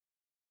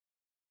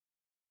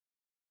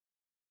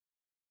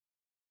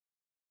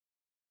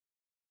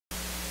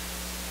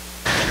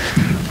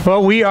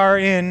Well, we are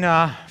in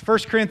 1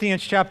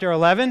 Corinthians chapter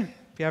 11.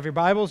 If you have your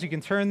Bibles, you can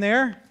turn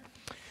there.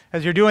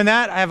 As you're doing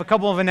that, I have a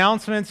couple of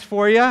announcements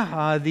for you.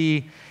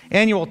 The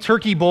annual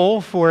Turkey Bowl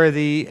for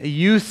the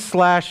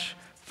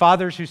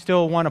youth/fathers who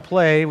still want to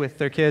play with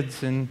their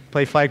kids and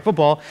play flag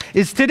football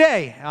is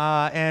today.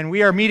 And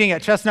we are meeting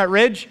at Chestnut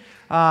Ridge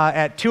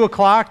at 2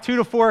 o'clock. 2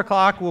 to 4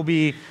 o'clock, we'll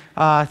be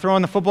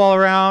throwing the football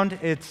around.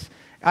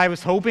 I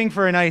was hoping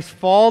for a nice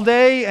fall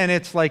day, and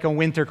it's like a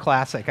winter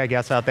classic, I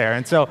guess, out there.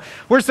 And so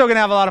we're still going to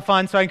have a lot of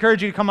fun. So I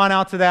encourage you to come on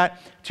out to that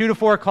 2 to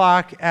 4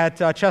 o'clock at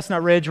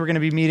Chestnut Ridge. We're going to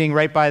be meeting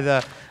right by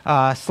the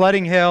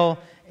sledding hill,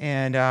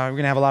 and we're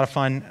going to have a lot of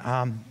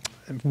fun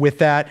with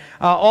that.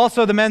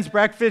 Also, the men's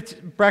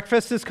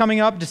breakfast is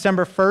coming up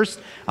December 1st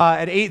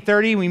at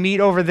 8:30. We meet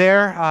over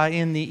there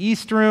in the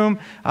East Room.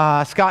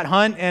 Scott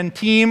Hunt and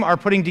team are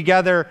putting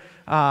together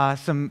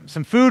some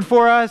food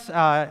for us.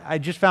 I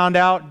just found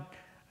out,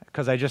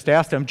 because I just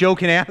asked him, Joe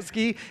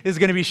Kanaski is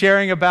going to be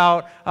sharing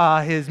about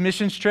his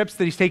missions trips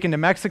that he's taken to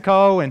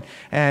Mexico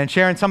and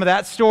sharing some of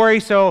that story.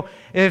 So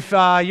if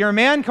you're a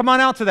man, come on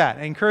out to that.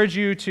 I encourage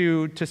you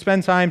to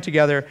spend time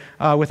together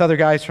with other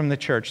guys from the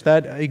church.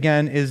 That,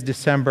 again, is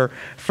December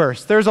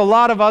 1st. There's a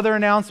lot of other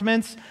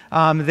announcements.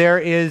 There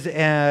is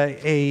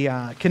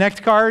a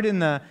Connect card in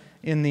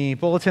the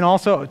bulletin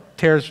also. It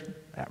tears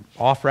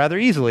off rather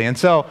easily. And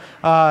so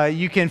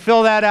you can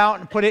fill that out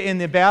and put it in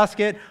the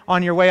basket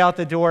on your way out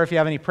the door if you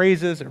have any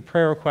praises or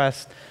prayer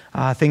requests,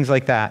 things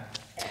like that.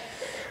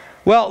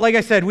 Well, like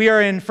I said, we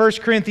are in 1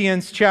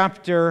 Corinthians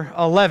chapter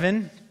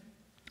 11.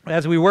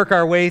 As we work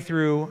our way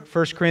through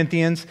 1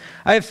 Corinthians,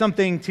 I have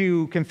something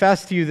to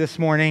confess to you this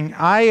morning.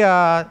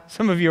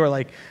 Some of you are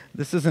like,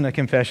 this isn't a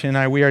confession.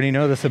 We already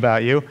know this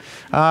about you.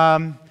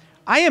 I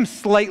am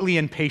slightly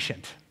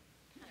impatient.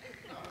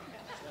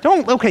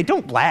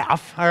 Don't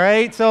laugh, all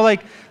right? So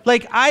like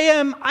I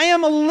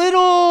am a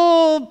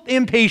little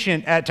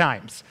impatient at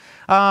times.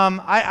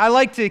 I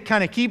like to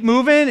kind of keep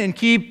moving and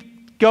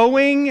keep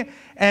going,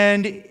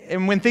 and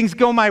when things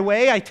go my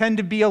way, I tend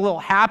to be a little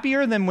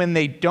happier than when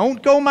they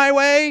don't go my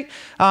way.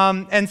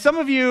 And some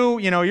of you,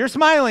 you're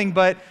smiling,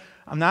 but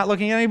I'm not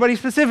looking at anybody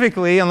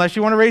specifically unless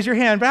you want to raise your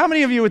hand. But how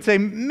many of you would say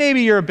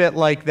maybe you're a bit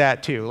like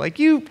that too? Like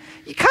you kind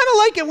of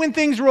like it when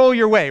things roll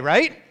your way,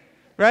 right?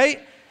 Right?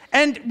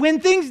 And when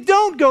things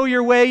don't go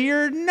your way,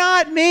 you're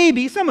not,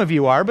 maybe, some of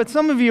you are, but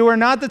some of you are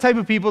not the type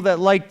of people that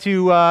like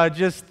to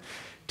just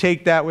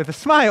take that with a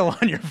smile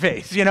on your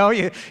face. You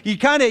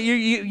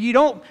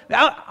don't,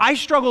 I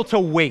struggle to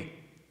wait.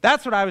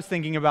 That's what I was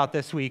thinking about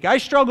this week. I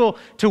struggle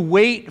to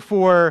wait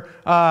for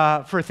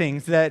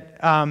things that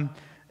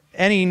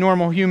any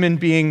normal human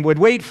being would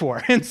wait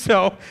for. And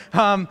so,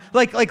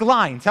 like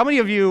lines. How many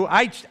of you,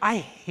 I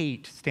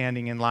hate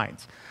standing in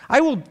lines.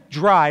 I will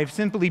drive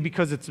simply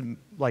because it's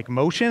like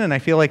motion and I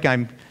feel like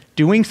I'm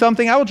doing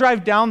something. I will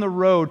drive down the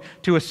road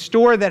to a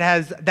store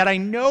that I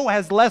know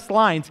has less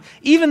lines,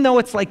 even though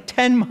it's like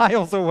 10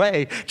 miles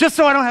away, just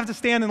so I don't have to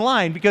stand in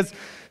line, because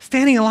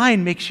standing in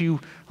line makes you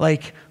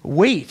like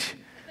wait.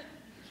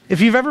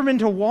 If you've ever been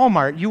to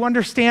Walmart, you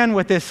understand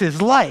what this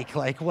is like.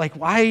 Like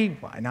why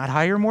not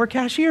hire more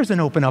cashiers and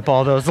open up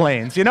all those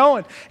lanes? And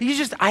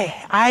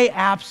I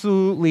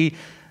absolutely,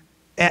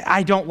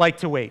 I don't like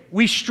to wait.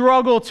 We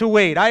struggle to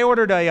wait. I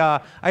ordered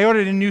a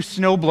new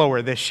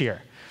snowblower this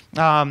year.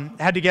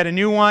 Had to get a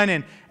new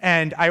one,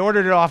 and I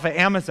ordered it off of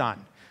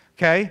Amazon.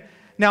 Okay.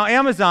 Now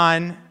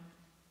Amazon,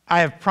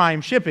 I have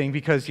Prime shipping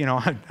because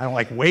I don't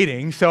like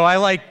waiting, so I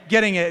like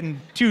getting it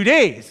in 2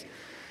 days.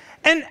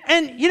 And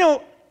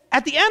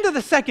at the end of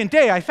the second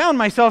day, I found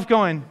myself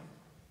going,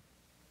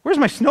 "Where's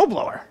my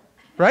snowblower?"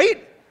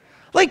 Right?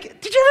 Like,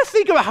 did you ever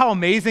think about how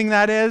amazing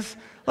that is?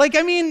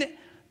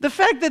 The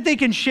fact that they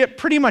can ship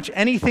pretty much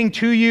anything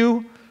to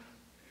you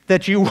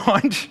that you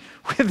want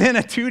within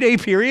a 2-day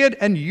period,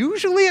 and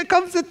usually it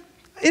comes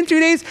in 2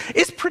 days,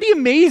 is pretty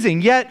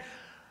amazing. Yet,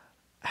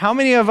 how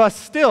many of us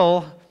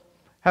still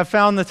have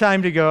found the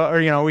time to go,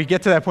 or we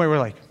get to that point where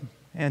we're like,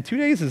 man, 2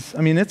 days is,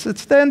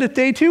 it's the end of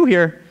day 2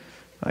 here.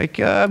 Like,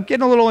 I'm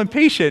getting a little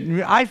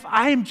impatient.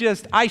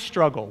 I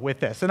struggle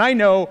with this. And I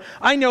know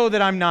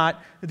that I'm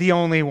not the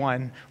only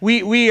one.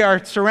 We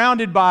are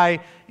surrounded by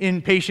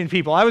impatient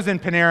people. I was in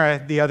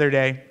Panera the other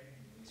day,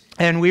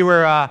 and we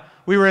were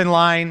in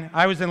line.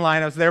 I was in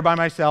line. I was there by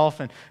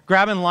myself and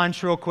grabbing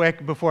lunch real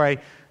quick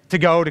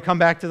to come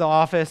back to the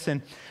office.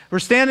 And we're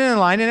standing in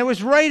line, and it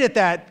was right at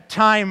that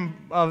time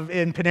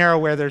in Panera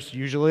where there's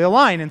usually a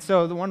line. And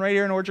so the one right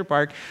here in Orchard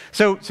Park.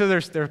 So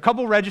there are a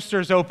couple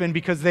registers open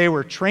because they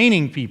were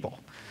training people,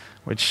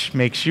 which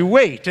makes you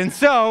wait. And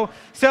so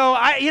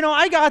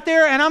I got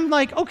there, and I'm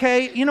like,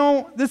 okay, I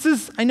know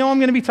I'm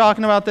going to be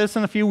talking about this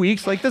in a few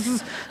weeks. Like, this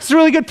is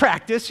really good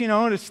practice,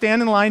 to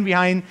stand in line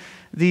behind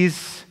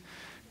these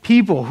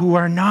people who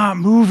are not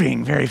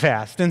moving very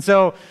fast. And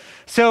so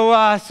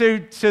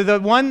the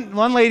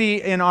one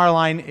lady in our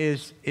line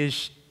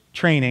is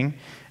training,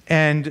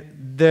 and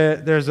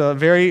there's a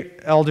very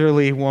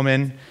elderly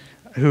woman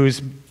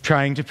who's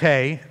trying to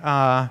pay,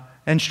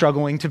 and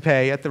struggling to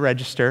pay at the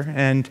register.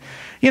 And,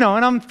 and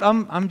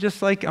I'm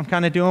just like, I'm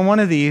kind of doing one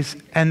of these.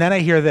 And then I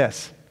hear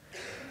this.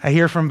 I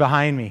hear from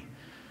behind me,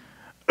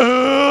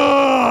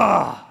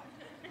 "Ugh!"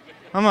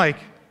 I'm like,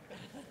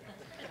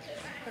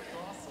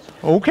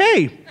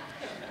 okay.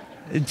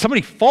 Did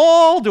somebody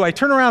fall? Do I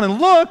turn around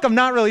and look? I'm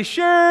not really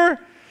sure.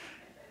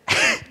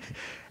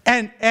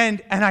 and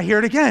I hear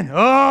it again.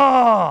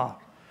 "Oh,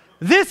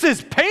 this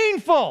is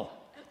painful."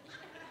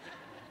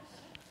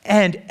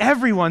 And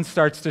everyone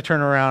starts to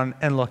turn around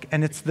and look.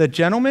 And it's the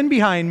gentleman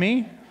behind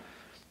me.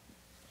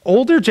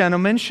 Older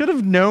gentleman, should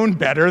have known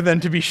better than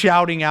to be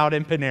shouting out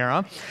in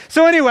Panera.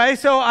 So anyway,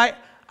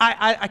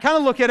 I kind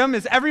of look at him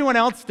as everyone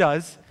else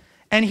does.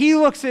 And he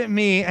looks at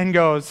me and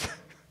goes,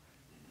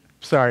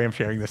 sorry, I'm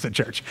sharing this at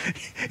church.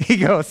 He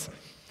goes,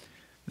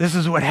 "This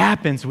is what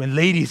happens when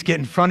ladies get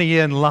in front of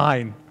you in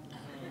line."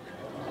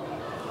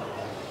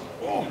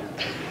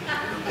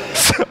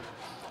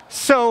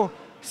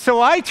 So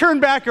I turn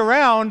back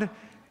around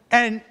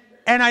and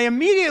I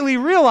immediately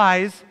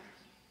realize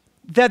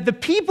that the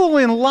people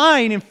in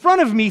line in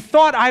front of me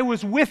thought I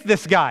was with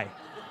this guy.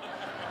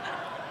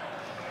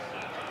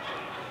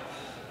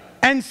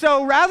 And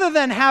so rather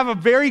than have a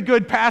very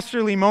good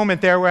pastorly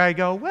moment there where I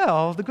go,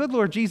 well, the good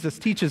Lord Jesus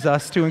teaches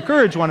us to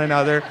encourage one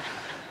another,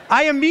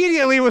 I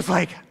immediately was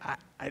like,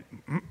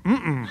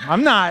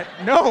 I'm not,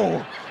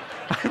 no.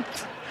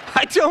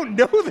 I don't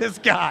know this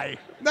guy.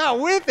 Not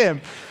with him.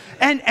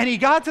 And he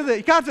got to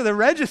the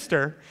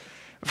register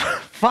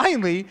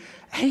finally,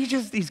 and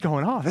he's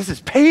going, "Oh, this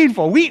is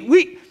painful."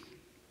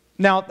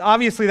 Now,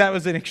 obviously that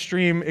was an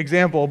extreme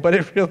example, but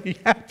it really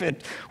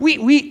happened.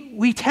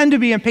 We tend to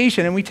be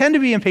impatient, and we tend to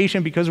be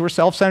impatient because we're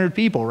self-centered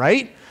people,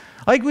 right?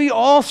 Like, we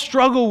all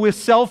struggle with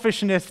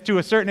selfishness to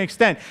a certain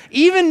extent.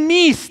 Even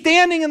me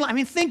standing in line, I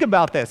mean, think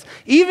about this.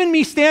 Even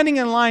me standing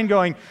in line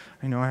going,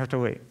 I know I have to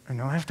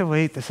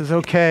wait. This is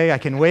okay. I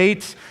can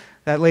wait.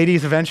 That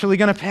lady's eventually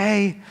going to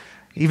pay.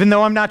 Even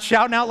though I'm not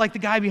shouting out like the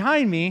guy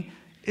behind me,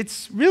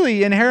 it's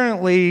really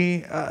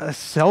inherently a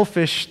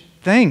selfish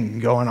thing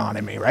going on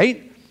in me,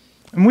 right?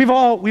 And we've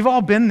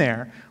all been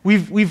there.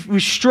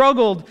 We've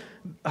struggled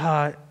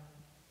to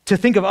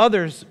think of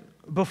others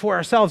before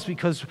ourselves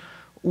because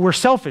we're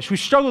selfish. We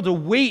struggle to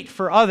wait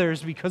for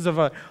others because of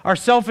our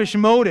selfish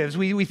motives.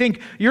 We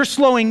think you're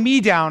slowing me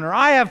down, or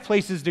I have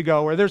places to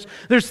go, or there's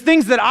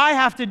things that I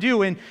have to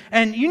do, and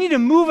you need to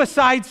move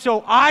aside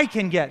so I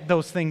can get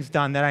those things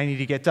done that I need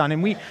to get done.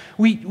 And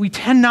we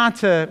tend not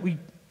to, we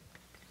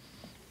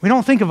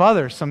don't think of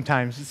others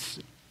sometimes. It's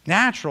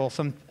natural,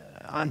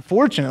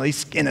 unfortunately,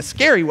 in a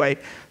scary way,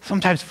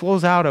 sometimes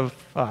flows out of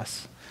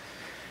us.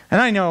 And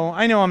I know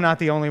I'm not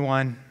the only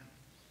one.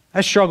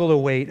 I struggle to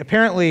wait.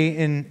 Apparently,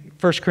 in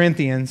 1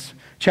 Corinthians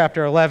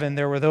chapter 11,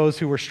 there were those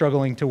who were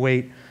struggling to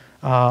wait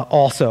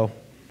also.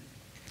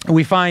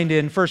 We find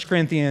in 1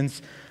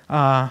 Corinthians,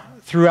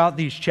 throughout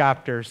these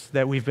chapters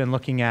that we've been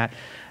looking at,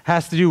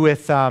 has to do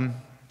with,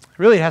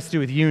 really has to do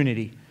with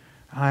unity.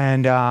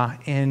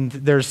 And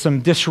there's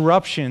some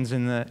disruptions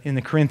in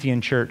the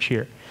Corinthian church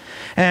here.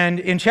 And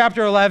in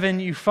chapter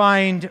 11, you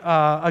find,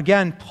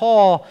 again,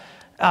 Paul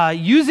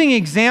using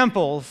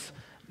examples.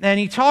 And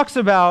he talks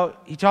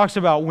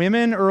about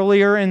women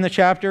earlier in the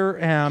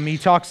chapter. He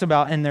talks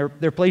about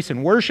their place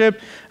in worship,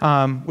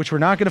 which we're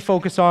not going to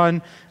focus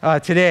on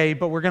today,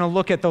 but we're going to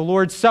look at the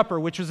Lord's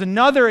Supper, which was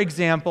another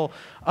example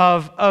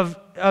of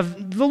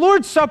the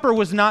Lord's Supper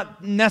was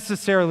not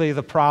necessarily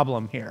the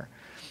problem here.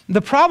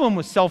 The problem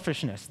was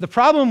selfishness. The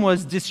problem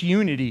was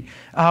disunity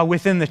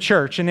within the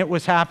church, and it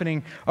was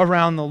happening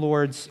around the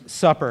Lord's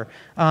Supper.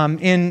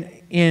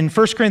 In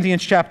 1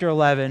 Corinthians chapter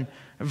 11,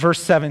 verse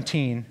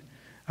 17,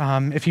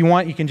 if you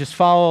want, you can just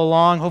follow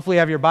along. Hopefully you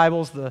have your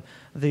Bibles.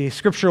 The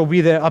scripture will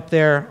be up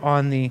there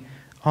on the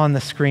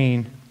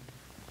screen.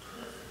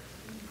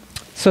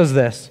 It says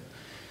this: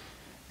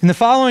 "In the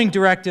following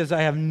directives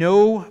I have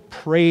no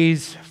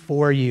praise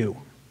for you,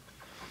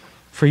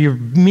 for your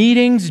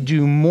meetings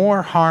do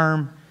more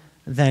harm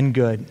than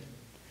good.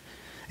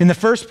 In the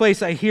first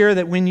place, I hear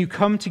that when you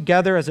come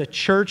together as a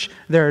church,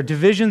 there are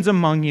divisions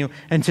among you,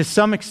 and to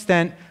some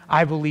extent,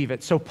 I believe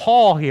it." So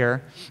Paul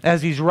here,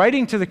 as he's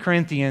writing to the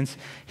Corinthians,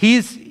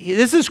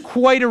 this is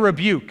quite a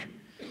rebuke.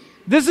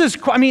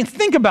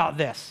 Think about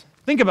this.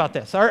 Think about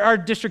this. Our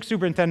district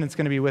superintendent's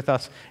going to be with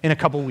us in a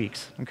couple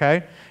weeks,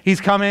 okay? He's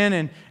come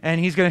in and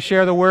he's going to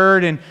share the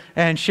word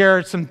and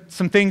share some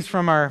things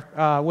from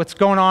our what's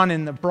going on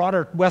in the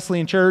broader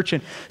Wesleyan church.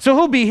 And so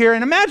he'll be here.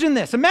 And imagine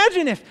this.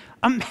 Imagine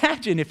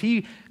if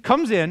he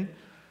comes in,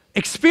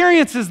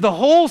 experiences the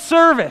whole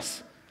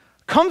service,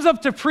 comes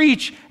up to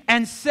preach,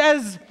 and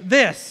says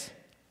this.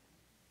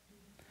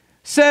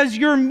 Says,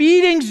 "Your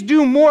meetings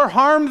do more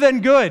harm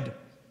than good."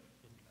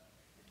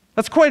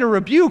 That's quite a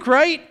rebuke,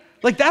 right?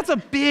 Like, that's a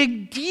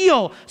big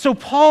deal. So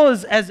Paul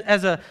is as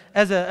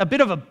a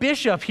bit of a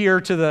bishop here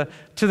to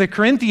the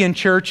Corinthian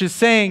church is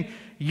saying,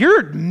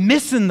 you're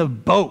missing the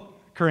boat,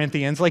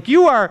 Corinthians. Like,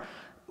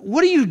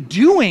 what are you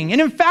doing? And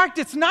in fact,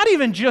 it's not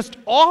even just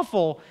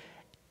awful.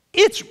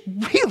 it's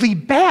really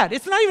bad.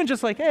 It's not even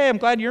just like, hey, I'm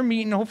glad you're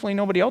meeting, hopefully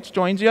nobody else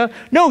joins you.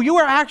 No, you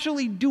are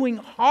actually doing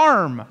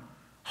harm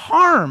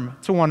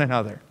to one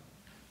another.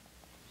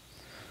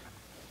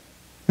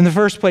 In the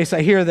first place,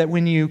 I hear that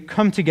when you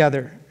come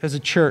together as a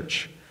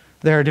church,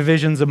 there are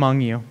divisions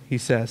among you, he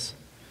says.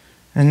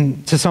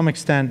 And to some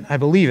extent, I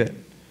believe it.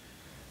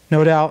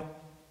 No doubt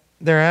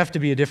there have to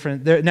be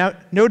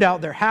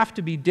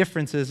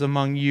differences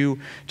among you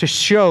to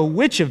show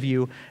which of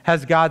you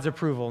has God's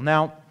approval.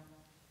 Now,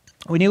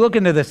 when you look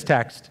into this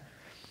text,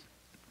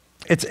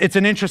 it's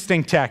an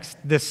interesting text,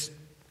 this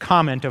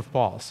comment of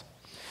Paul's,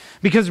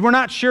 because we're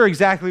not sure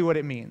exactly what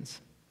it means.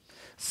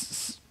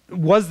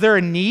 Was there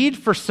a need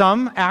for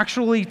some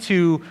actually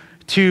to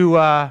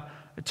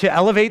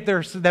elevate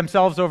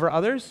themselves over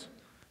others,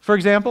 for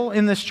example,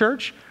 in this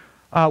church?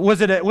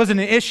 Was it an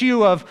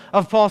issue of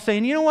Paul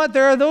saying, you know what,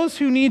 there are those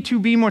who need to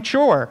be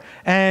mature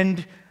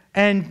and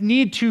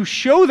need to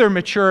show their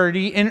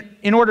maturity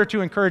in order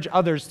to encourage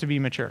others to be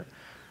mature?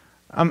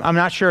 I'm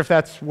not sure if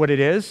that's what it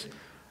is.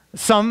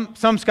 Some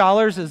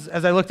scholars,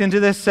 as I looked into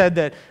this, said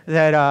that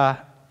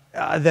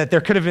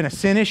there could have been a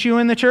sin issue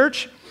in the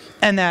church,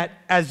 and that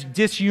as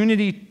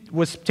disunity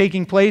was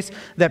taking place,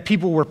 that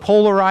people were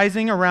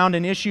polarizing around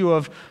an issue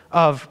of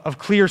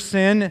clear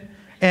sin,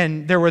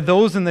 and there were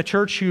those in the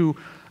church who,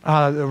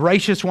 the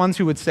righteous ones,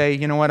 who would say,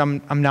 you know what,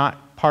 I'm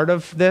not part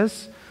of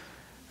this.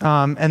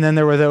 And then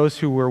there were those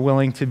who were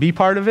willing to be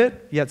part of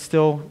it, yet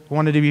still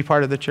wanted to be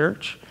part of the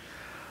church.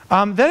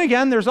 Then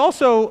again, there's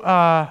also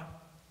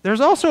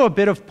a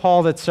bit of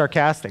Paul that's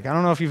sarcastic. I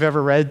don't know if you've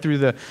ever read through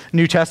the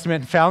New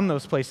Testament and found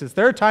those places.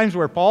 There are times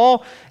where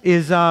Paul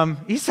he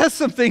says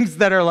some things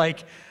that are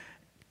like,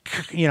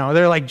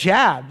 they're like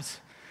jabs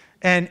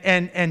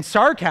and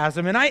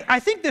sarcasm. And I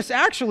think this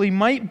actually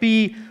might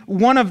be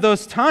one of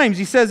those times.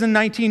 He says in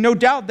 19, no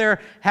doubt there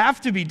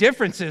have to be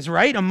differences,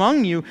 right,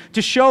 among you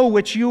to show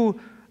which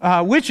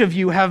of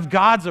you have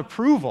God's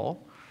approval.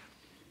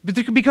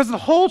 Because the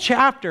whole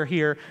chapter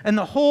here and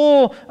the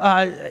whole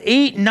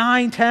 8,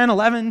 9, 10,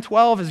 11,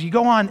 12, as you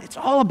go on, it's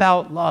all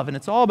about love and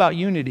it's all about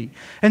unity.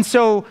 And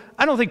so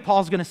I don't think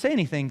Paul's going to say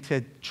anything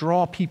to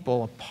draw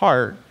people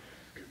apart.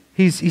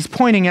 He's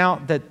pointing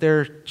out that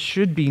there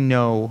should be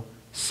no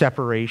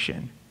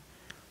separation.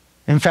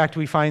 In fact,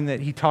 we find that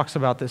he talks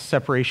about this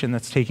separation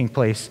that's taking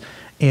place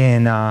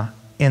in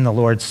the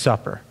Lord's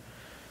Supper.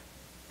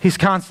 He's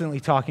constantly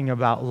talking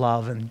about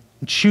love and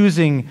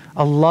choosing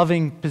a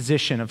loving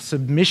position of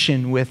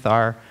submission with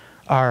our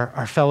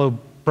fellow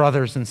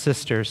brothers and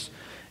sisters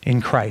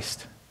in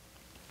Christ.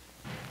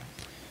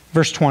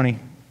 Verse 20,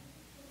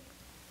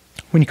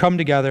 when you come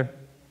together,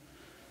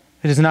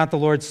 it is not the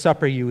Lord's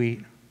Supper you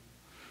eat.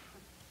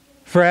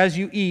 For as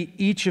you eat,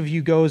 each of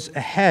you goes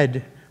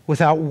ahead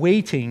without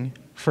waiting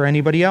for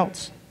anybody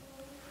else.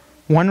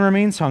 One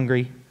remains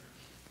hungry,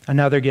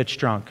 another gets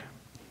drunk.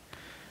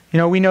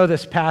 We know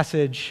this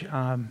passage,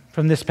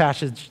 from this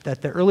passage,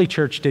 that the early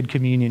church did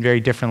communion very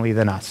differently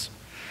than us.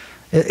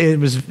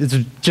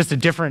 It's just a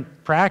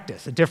different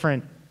practice, a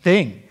different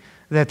thing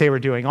that they were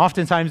doing.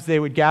 Oftentimes they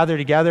would gather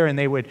together and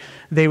they would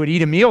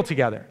eat a meal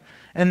together.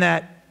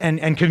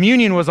 And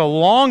communion was a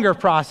longer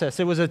process.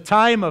 It was a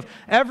time of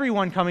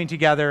everyone coming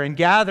together and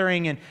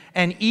gathering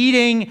and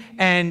eating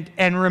and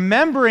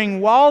remembering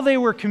while they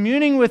were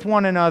communing with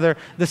one another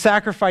the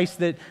sacrifice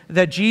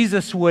that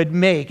Jesus would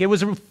make. It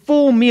was a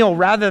full meal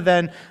rather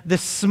than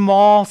this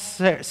small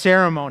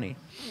ceremony.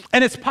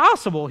 And it's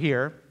possible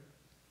here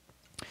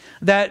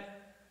that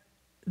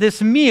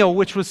this meal,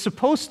 which was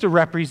supposed to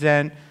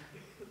represent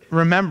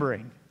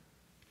remembering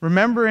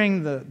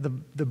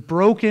the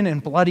broken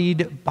and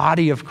bloodied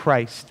body of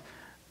Christ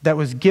that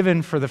was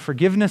given for the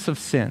forgiveness of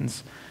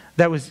sins,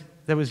 that was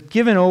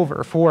given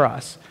over for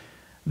us,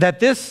 that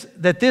this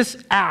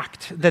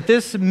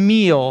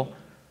meal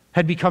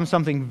had become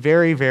something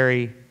very,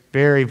 very,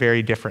 very,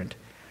 very different.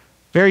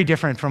 Very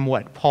different from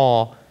what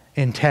Paul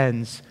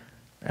intends,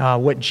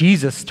 what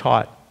Jesus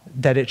taught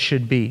that it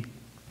should be.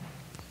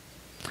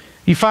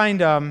 You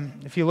find,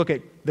 if you look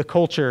at the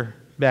culture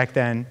back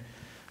then,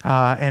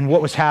 and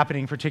what was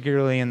happening,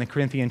 particularly in the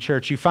Corinthian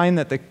church, you find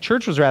that the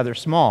church was rather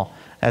small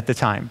at the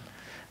time.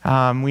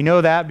 We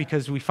know that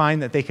because we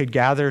find that they could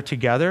gather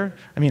together.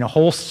 A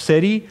whole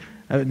city,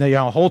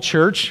 a whole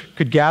church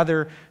could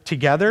gather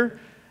together,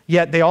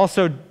 yet they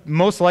also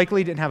most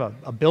likely didn't have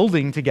a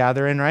building to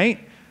gather in, right?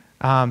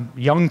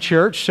 Young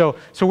church. So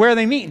where are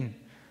they meeting?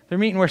 They're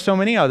meeting where so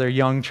many other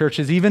young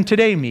churches even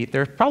today meet.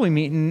 They're probably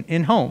meeting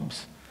in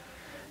homes.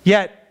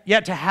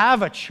 Yet to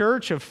have a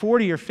church of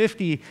 40 or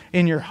 50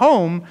 in your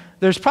home,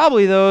 there's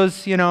probably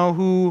those,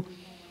 who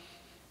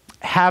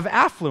have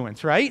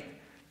affluence, right?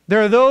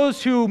 There are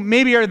those who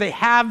maybe are the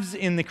haves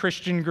in the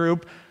Christian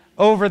group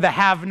over the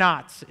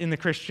have-nots in the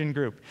Christian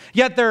group.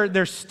 Yet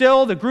they're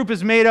still, the group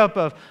is made up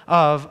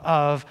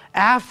of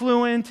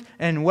affluent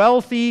and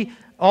wealthy,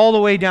 all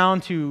the way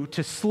down to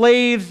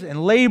slaves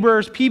and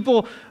laborers,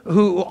 people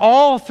who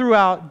all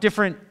throughout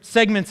different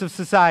segments of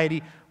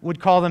society would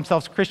call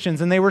themselves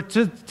Christians, and they were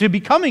to be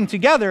coming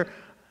together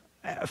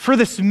for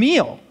this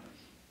meal.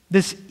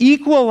 this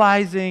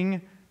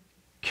equalizing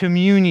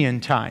communion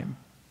time.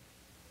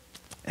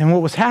 And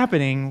what was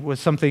happening was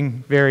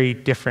something very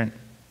different.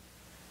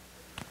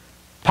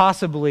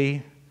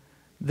 Possibly,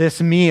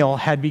 this meal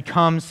had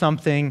become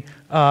something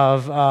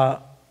of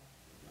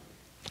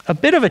a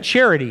bit of a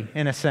charity,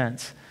 in a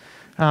sense.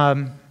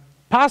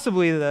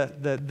 Possibly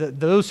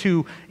those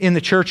who in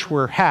the church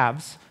were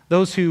haves,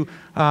 those who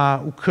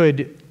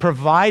could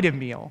provide a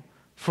meal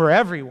for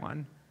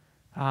everyone,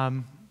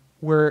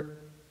 were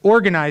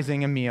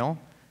organizing a meal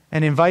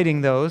and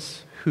inviting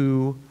those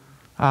who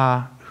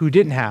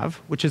didn't have,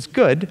 which is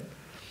good,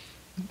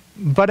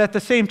 but at the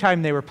same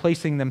time they were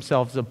placing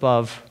themselves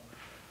above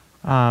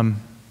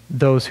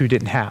those who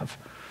didn't have.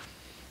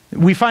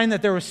 We find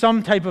that there was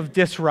some type of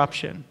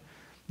disruption,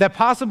 that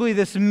possibly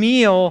this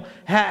meal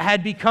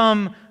had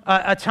become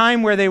a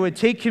time where they would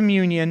take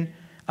communion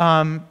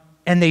and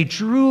they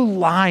drew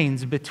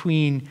lines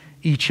between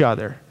each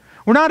other.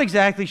 We're not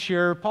exactly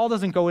sure. Paul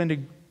doesn't go into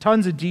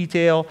tons of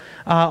detail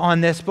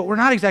on this, but we're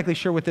not exactly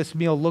sure what this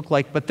meal looked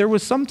like, but there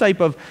was some type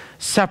of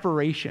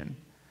separation.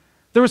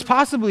 There was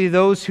possibly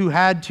those who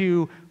had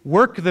to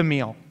work the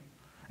meal.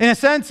 In a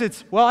sense,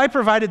 it's, well, I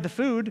provided the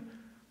food,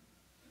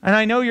 and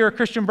I know you're a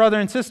Christian brother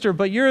and sister,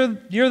 but you're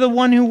the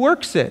one who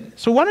works it.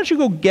 So why don't you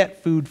go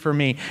get food for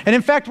me? And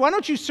in fact, why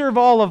don't you serve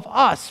all of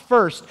us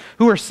first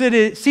who are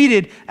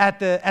seated at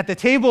the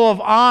table of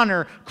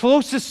honor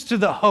closest to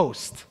the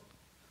host?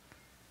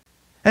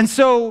 And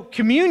so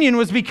communion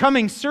was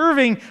becoming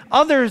serving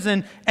others,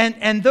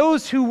 and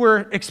those who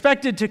were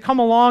expected to come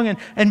along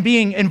and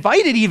being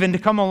invited even to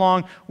come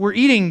along were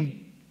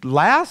eating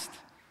last,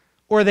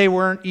 or they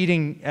weren't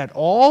eating at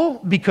all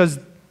because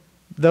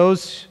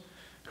those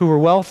who were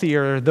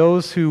wealthier,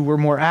 those who were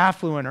more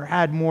affluent or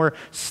had more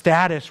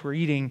status were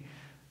eating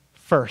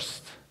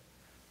first.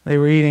 They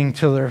were eating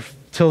till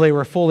they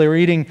were full. They were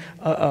eating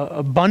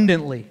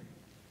abundantly.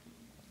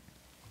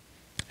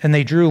 And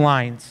they drew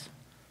lines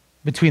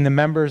between the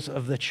members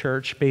of the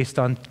church based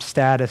on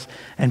status.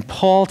 And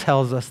Paul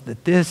tells us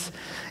that this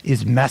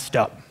is messed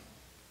up.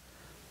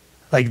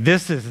 Like,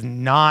 this is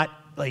not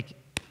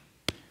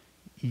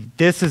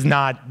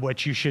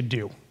what you should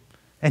do.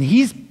 And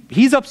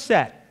he's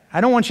upset.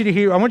 I want you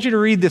to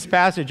read this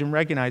passage and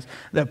recognize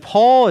that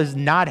Paul is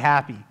not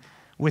happy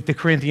with the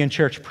Corinthian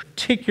church,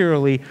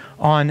 particularly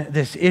on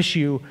this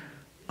issue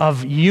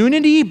of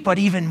unity, but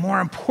even more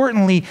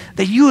importantly,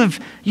 that you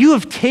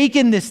have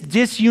taken this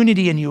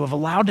disunity and you have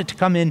allowed it to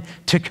come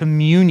into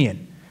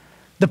communion,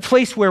 the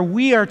place where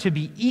we are to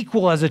be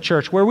equal as a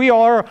church, where we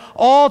are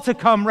all to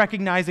come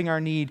recognizing our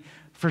need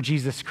for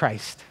Jesus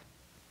Christ.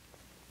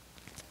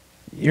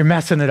 You're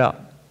messing it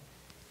up.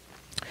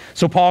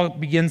 So Paul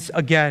begins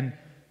again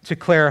to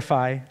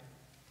clarify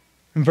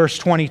in verse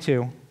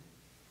 22.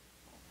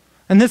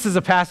 And this is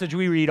a passage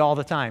we read all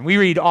the time. We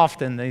read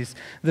often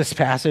this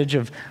passage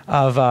of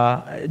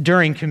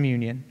during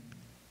communion.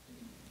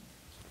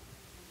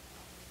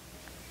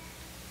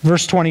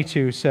 Verse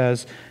 22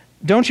 says,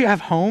 "Don't you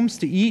have homes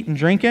to eat and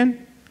drink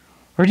in?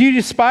 Or do you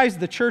despise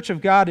the church of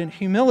God and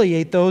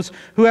humiliate those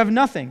who have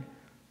nothing?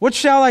 What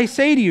shall I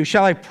say to you?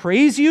 Shall I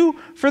praise you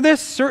for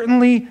this?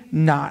 Certainly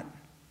not.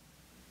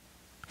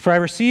 For I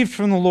received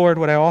from the Lord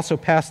what I also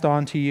passed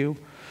on to you.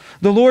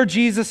 The Lord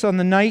Jesus, on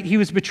the night he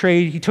was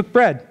betrayed, he took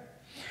bread.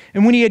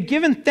 And when he had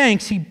given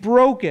thanks, he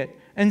broke it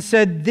and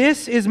said,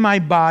 'This is my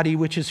body,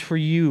 which is for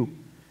you.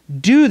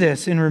 Do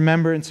this in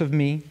remembrance of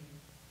me.'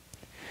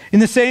 In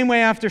the same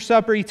way, after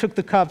supper, he took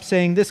the cup,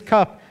 saying, 'This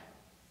cup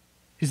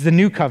is the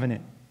new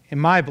covenant in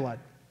my blood.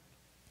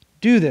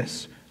 Do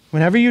this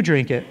whenever you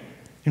drink it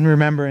in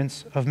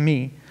remembrance of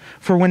me.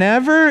 For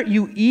whenever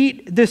you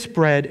eat this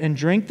bread and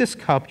drink this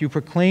cup, you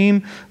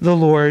proclaim the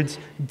Lord's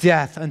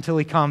death until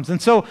he comes.'"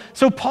 And so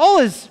Paul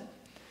is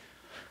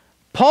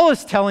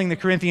telling the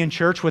Corinthian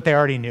church what they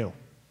already knew.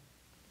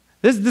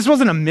 This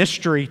wasn't a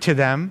mystery to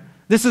them.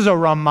 This is a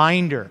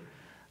reminder.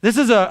 This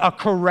is a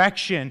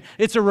correction.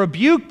 It's a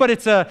rebuke, but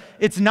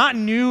it's not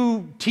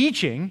new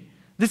teaching.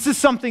 This is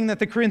something that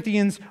the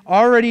Corinthians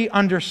already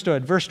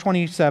understood. Verse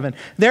 27,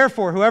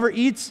 "Therefore, whoever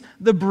eats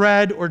the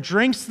bread or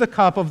drinks the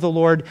cup of the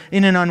Lord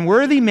in an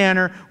unworthy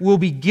manner will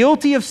be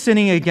guilty of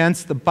sinning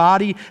against the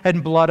body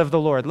and blood of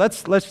the Lord."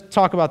 Let's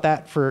talk about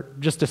that for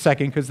just a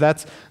second,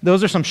 because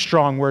those are some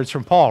strong words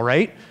from Paul,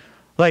 right?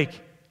 Like,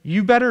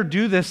 you better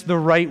do this the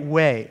right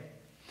way.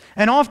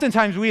 And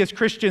oftentimes we as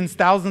Christians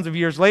thousands of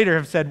years later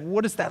have said,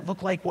 what does that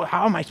look like?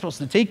 How am I supposed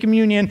to take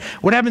communion?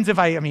 What happens if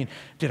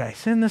did I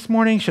sin this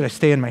morning? Should I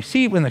stay in my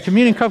seat when the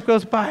communion cup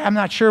goes by? I'm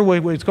not sure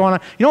what's going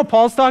on. You know what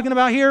Paul's talking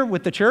about here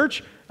with the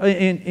church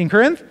in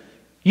Corinth?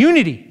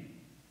 Unity.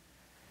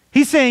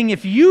 He's saying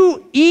if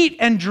you eat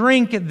and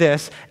drink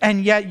this,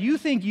 and yet you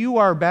think you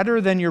are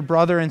better than your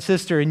brother and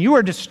sister, and you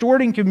are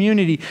distorting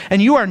community,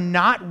 and you are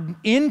not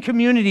in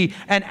community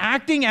and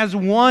acting as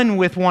one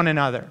with one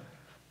another,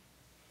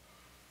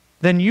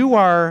 then you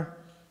are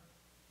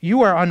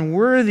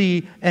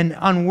unworthy, and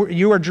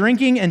you are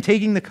drinking and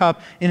taking the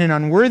cup in an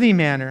unworthy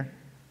manner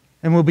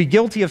and will be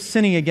guilty of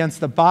sinning against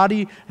the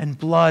body and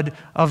blood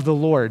of the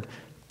Lord.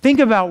 Think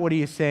about what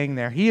he is saying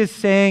there. He is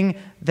saying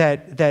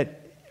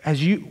that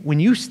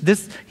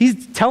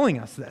he's telling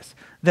us this,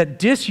 that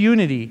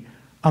disunity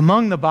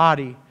among the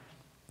body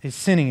is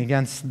sinning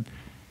against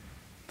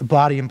the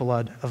body and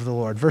blood of the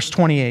Lord. Verse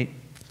 28,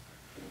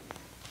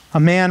 a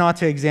man ought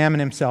to examine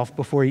himself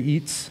before he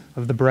eats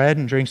of the bread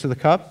and drinks of the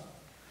cup.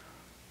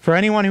 For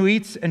anyone who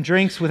eats and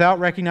drinks without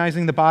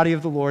recognizing the body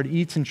of the Lord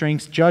eats and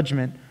drinks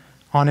judgment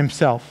on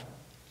himself.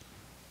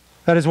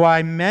 That is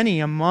why many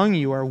among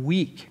you are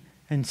weak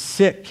and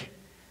sick,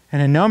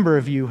 and a number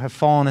of you have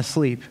fallen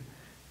asleep.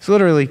 It's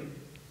literally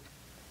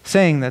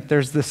saying that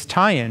there's this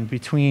tie-in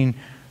between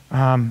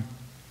our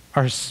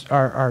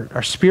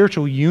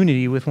spiritual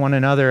unity with one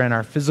another and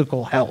our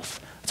physical health.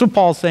 That's what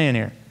Paul's saying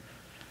here.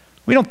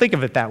 We don't think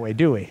of it that way,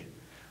 do we?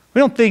 We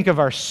don't think of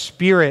our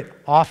spirit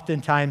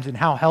oftentimes and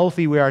how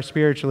healthy we are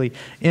spiritually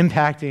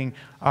impacting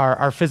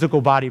our physical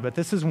body, but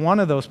this is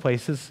one of those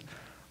places,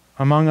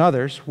 among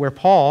others, where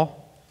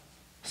Paul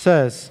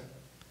says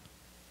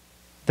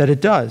that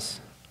it does.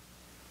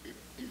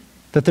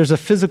 That there's a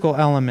physical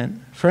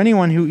element. For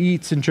anyone who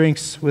eats and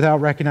drinks without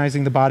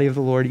recognizing the body of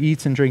the Lord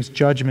eats and drinks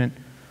judgment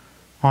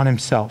on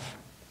himself.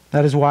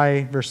 That is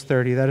why, verse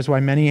 30, that is why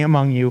many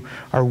among you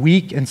are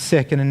weak and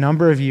sick, and a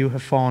number of you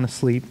have fallen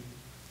asleep.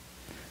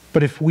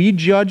 But if we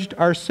judged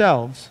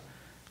ourselves,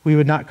 we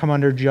would not come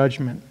under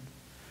judgment.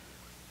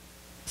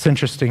 It's an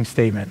interesting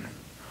statement.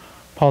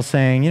 Paul's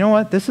saying, you know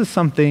what? This is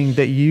something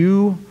that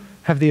you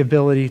have the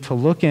ability to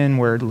look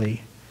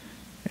inwardly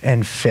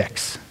and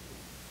fix.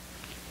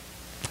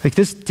 Like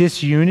this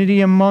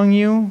disunity among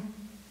you,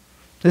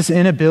 this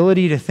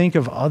inability to think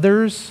of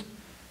others,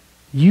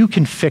 you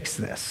can fix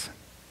this.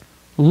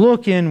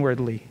 Look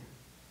inwardly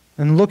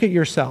and look at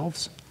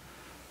yourselves.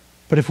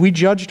 But if we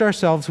judged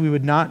ourselves, we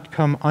would not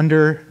come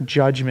under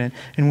judgment.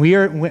 And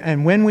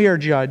when we are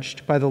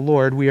judged by the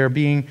Lord, we are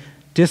being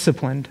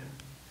disciplined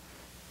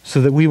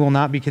so that we will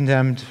not be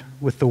condemned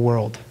with the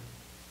world.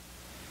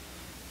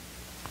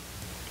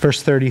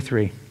 Verse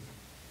 33.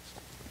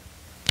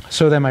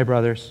 So then, my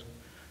brothers,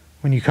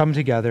 when you come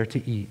together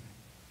to eat,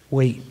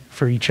 wait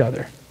for each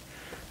other.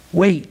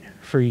 Wait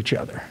for each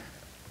other.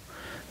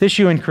 The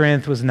issue in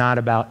Corinth was not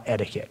about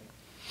etiquette.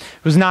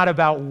 It was not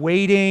about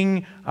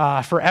waiting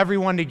for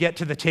everyone to get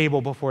to the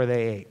table before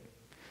they ate.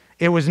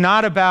 It was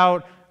not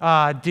about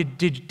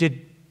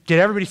did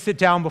everybody sit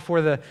down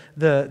before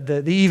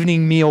the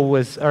evening meal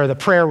was, or the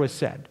prayer was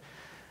said.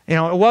 You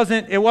know, it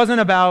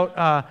wasn't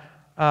about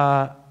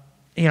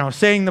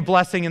saying the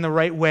blessing in the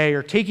right way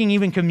or taking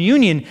even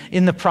communion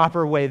in the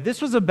proper way.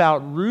 This was about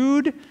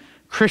rude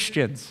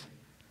Christians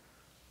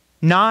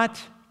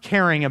not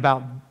caring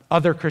about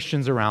other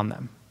Christians around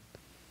them.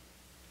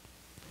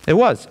 It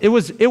was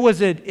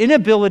an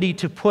inability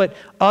to put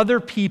other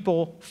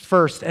people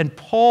first. And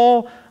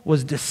Paul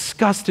was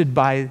disgusted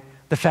by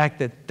the fact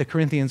that the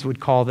Corinthians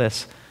would call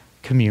this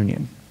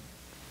communion,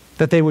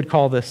 that they would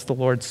call this the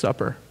Lord's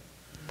Supper.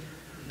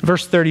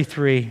 Verse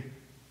 33,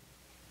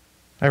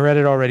 I read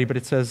it already, but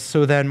it says,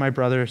 so then, my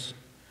brothers,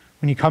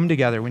 when you come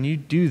together, when you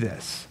do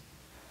this,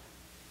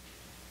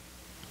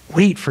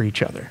 wait for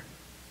each other.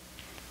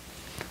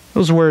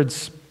 Those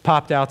words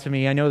popped out to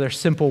me. I know they're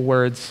simple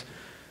words,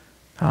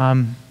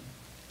 but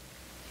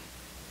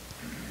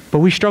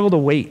we struggle to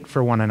wait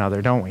for one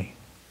another, don't we?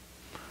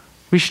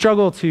 We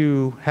struggle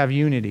to have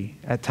unity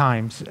at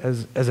times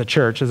as a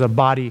church, as a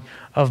body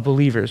of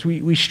believers.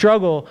 We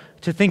struggle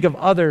to think of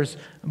others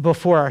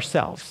before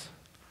ourselves.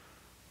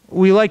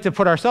 We like to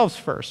put ourselves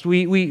first.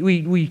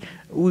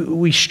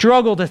 We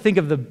struggle to think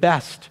of the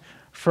best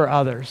for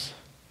others.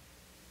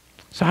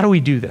 So how do we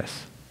do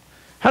this?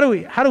 How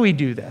do we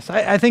do this?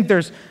 I think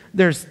there's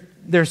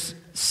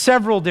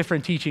several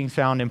different teachings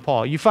found in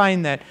Paul. You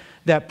find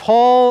that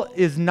Paul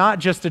is not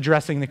just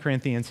addressing the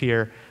Corinthians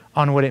here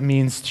on what it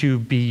means to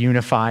be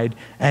unified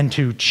and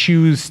to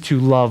choose to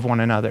love one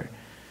another.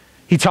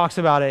 He talks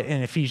about it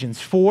in Ephesians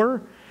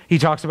 4. He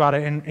talks about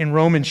it in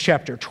Romans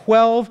chapter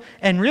 12.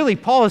 And really,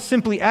 Paul is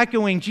simply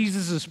echoing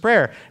Jesus'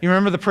 prayer. You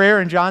remember the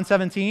prayer in John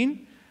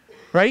 17?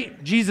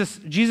 Right?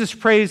 Jesus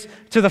prays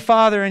to the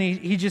Father, and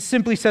he just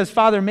simply says,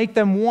 Father, make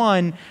them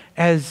one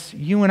as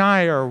you and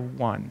I are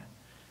one.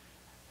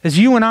 As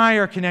you and I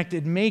are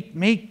connected,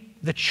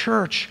 make the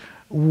church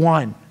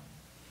one.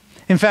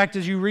 In fact,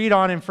 as you read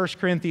on in 1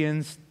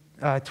 Corinthians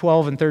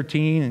 12 and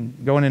 13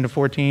 and going into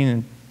 14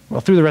 and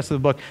through the rest of the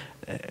book,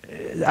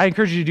 I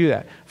encourage you to do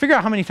that. Figure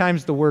out how many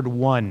times the word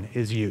one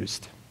is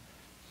used.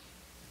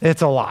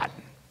 It's a lot.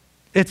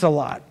 It's a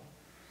lot.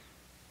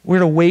 We're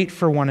to wait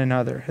for one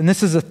another. And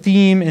this is a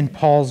theme in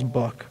Paul's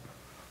book.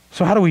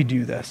 So how do we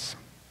do this?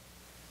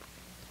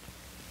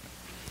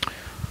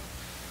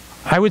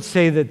 I would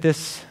say that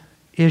this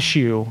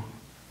issue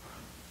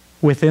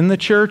within the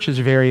church is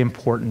very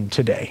important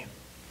today.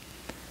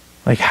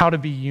 Like how to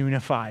be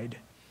unified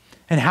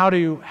and how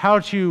to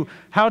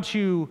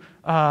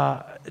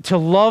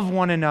love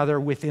one another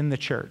within the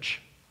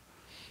church.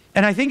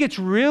 And I think it's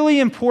really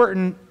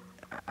important.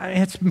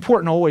 It's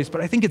important always,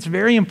 but I think it's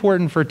very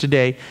important for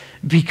today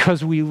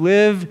because we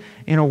live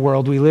in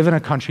a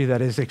country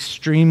that is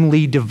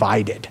extremely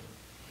divided.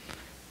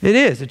 It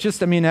is.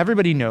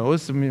 Everybody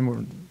knows.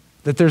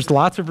 That there's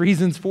lots of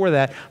reasons for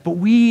that, but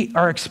we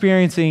are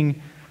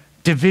experiencing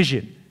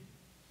division.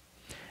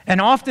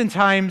 And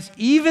oftentimes,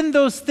 even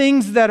those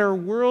things that are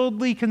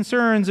worldly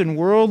concerns and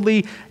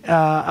worldly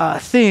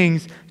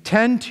things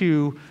tend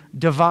to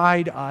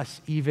divide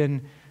us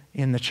even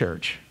in the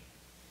church.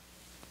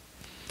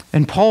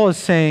 And Paul is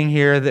saying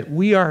here that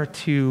we are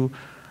to,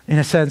 in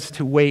a sense,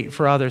 to wait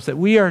for others, that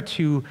we are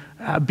to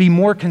be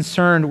more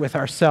concerned with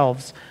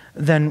ourselves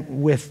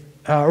than with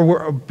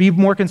or be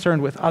more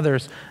concerned with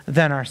others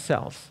than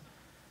ourselves.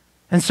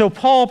 And so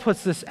Paul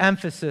puts this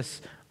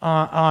emphasis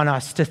on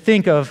us to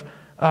think of,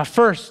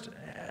 first,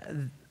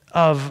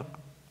 of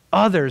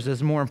others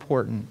as more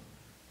important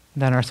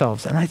than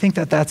ourselves. And I think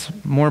that that's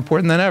more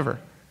important than ever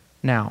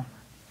now.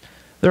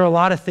 There are a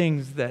lot of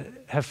things that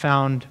have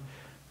found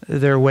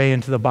their way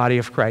into the body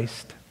of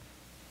Christ.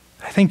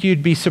 I think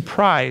you'd be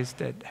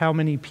surprised at how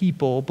many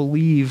people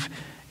believe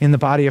in the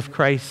body of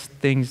Christ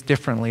things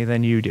differently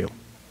than you do.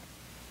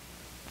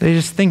 They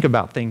just think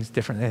about things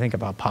differently. They think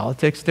about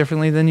politics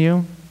differently than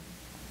you.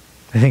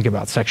 They think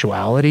about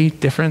sexuality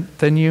different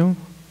than you.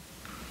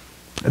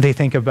 They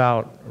think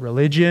about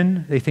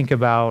religion. They think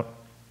about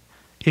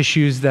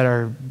issues that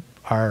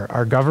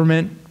our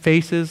government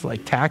faces,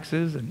 like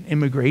taxes and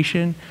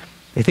immigration.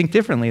 They think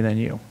differently than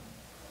you.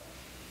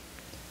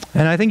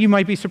 And I think you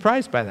might be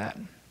surprised by that.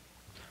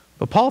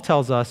 But Paul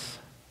tells us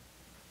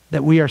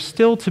that we are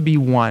still to be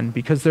one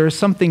because there is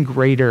something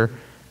greater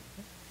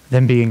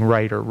than being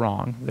right or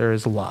wrong. There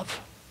is love.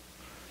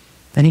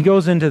 And he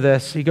goes into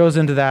this. He goes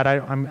into that. I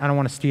don't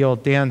want to steal.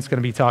 Dan's going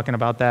to be talking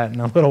about that in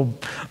a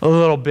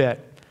little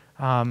bit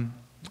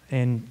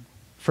in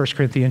 1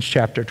 Corinthians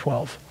chapter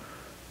 12.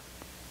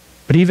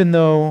 But even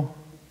though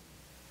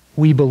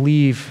we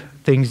believe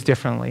things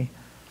differently,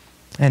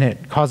 and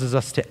it causes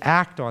us to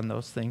act on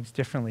those things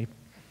differently,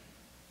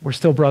 we're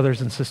still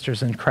brothers and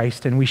sisters in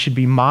Christ, and we should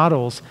be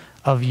models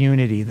of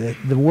unity.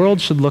 The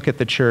world should look at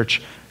the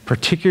church,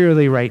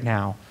 particularly right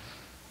now,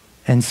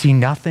 and see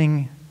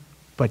nothing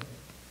but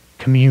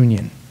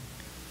communion,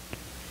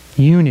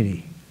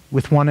 unity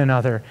with one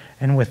another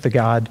and with the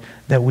God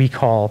that we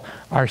call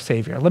our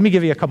Savior. Let me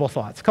give you a couple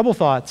thoughts. A couple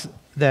thoughts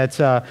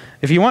that,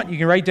 if you want, you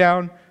can write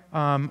down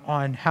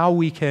on how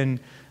we can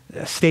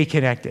stay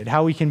connected,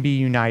 how we can be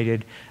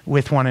united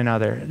with one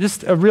another.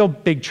 Just a real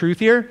big truth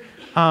here.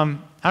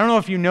 I don't know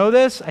if you know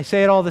this. I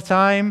say it all the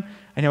time.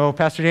 I know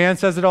Pastor Dan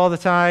says it all the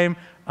time.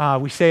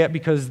 We say it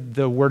because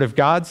the Word of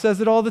God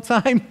says it all the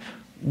time.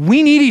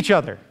 We need each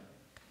other.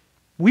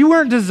 We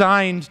weren't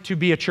designed to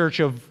be a church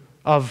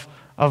of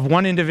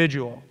one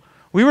individual.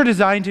 We were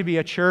designed to be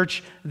a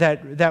church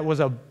that was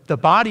the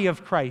body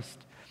of Christ,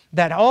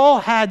 that all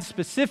had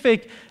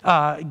specific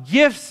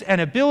gifts and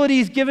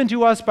abilities given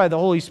to us by the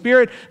Holy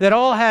Spirit, that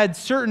all had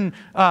certain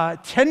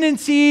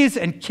tendencies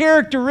and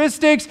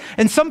characteristics,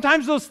 and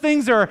sometimes those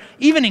things are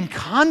even in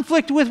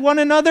conflict with one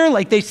another,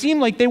 like they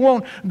seem like they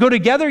won't go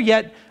together,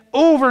 yet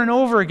over and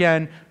over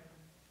again,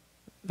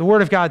 the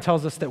Word of God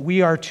tells us that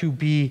we are to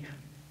be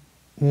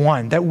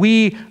one, that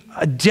we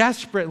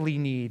desperately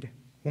need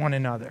one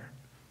another.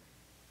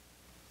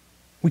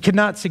 We could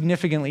not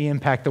significantly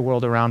impact the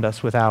world around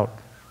us without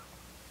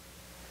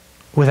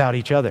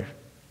each other.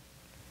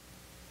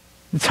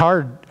 It's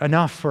hard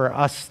enough for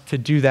us to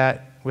do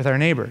that with our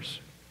neighbors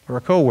or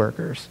our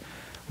coworkers,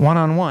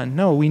 one-on-one.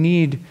 No, we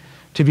need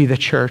to be the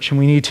church, and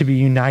we need to be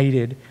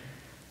united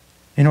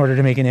in order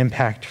to make an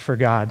impact for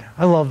God.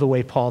 I love the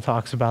way Paul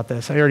talks about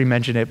this. I already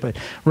mentioned it, but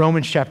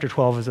Romans chapter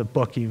 12 is a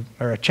book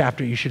or a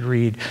chapter you should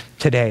read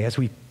today as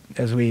we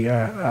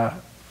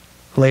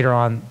later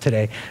on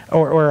today,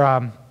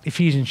 or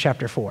Ephesians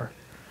chapter 4.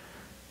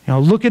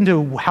 Look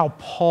into how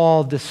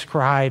Paul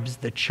describes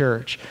the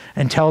church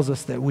and tells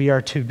us that we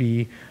are to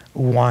be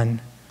one.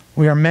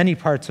 We are many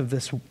parts of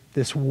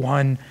this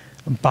one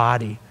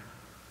body.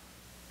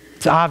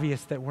 It's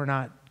obvious that we're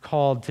not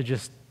called to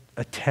just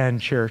attend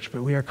church,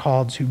 but we are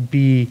called to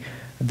be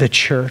the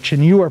church.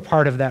 And you are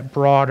part of that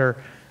broader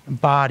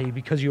body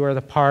because you are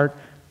part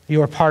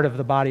of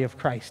the body of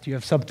Christ. You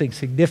have something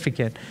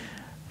significant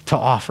to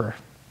offer.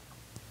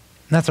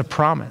 And that's a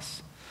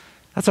promise.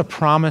 That's a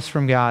promise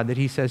from God that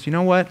he says, you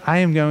know what? I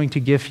am going to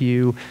give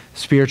you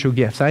spiritual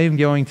gifts. I am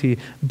going to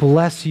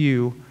bless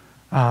you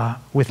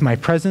with my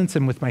presence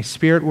and with my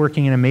Spirit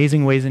working in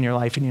amazing ways in your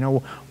life. And you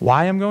know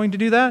why I'm going to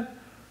do that?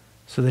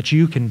 So that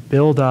you can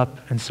build up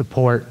and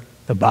support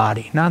the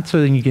body. Not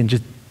so that you can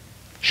just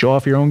show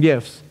off your own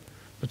gifts,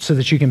 but so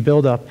that you can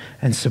build up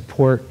and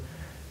support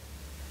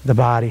the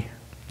body.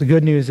 The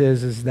good news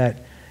is that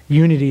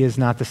unity is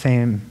not the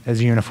same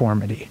as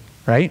uniformity,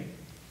 right?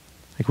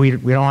 Like we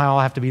don't all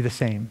have to be the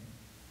same.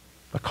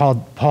 But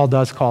Paul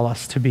does call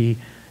us to be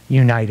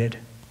united.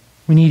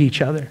 We need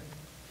each other.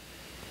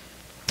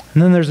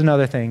 And then there's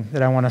another thing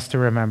that I want us to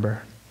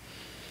remember,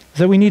 is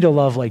that we need to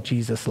love like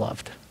Jesus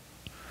loved.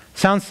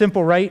 Sounds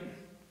simple, right?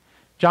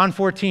 John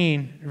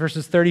 14,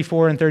 verses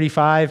 34 and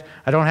 35.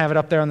 I don't have it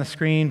up there on the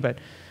screen, but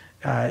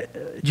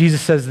Jesus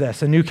says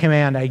this, "A new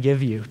command I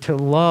give you, to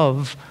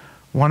love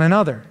one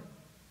another.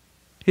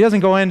 He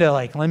doesn't go into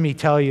like, let me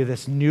tell you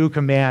this new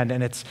command,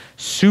 and it's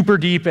super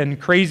deep and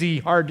crazy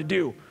hard to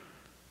do.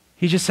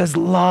 He just says,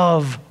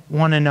 love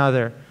one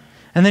another.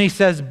 And then he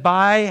says,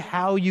 by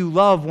how you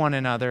love one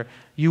another,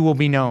 you will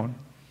be known.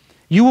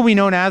 You will be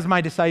known as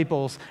my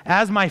disciples,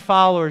 as my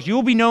followers. You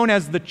will be known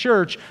as the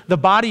church, the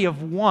body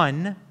of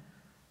one,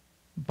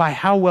 by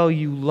how well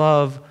you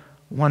love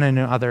one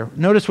another.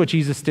 Notice what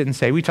Jesus didn't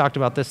say. We talked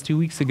about this 2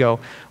 weeks ago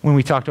when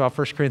we talked about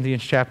 1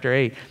 Corinthians chapter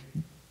 8.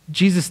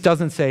 Jesus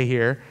doesn't say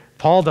here,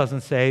 Paul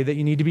doesn't say that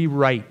you need to be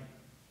right.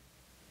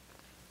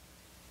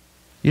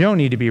 You don't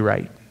need to be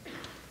right.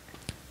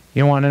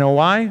 You want to know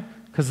why?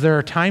 Because there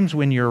are times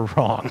when you're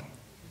wrong.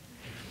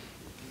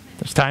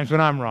 There's times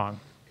when I'm wrong.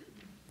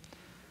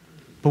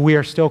 But we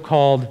are still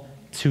called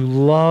to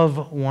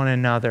love one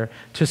another,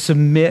 to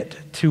submit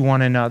to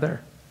one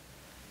another.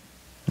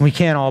 We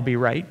can't all be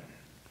right.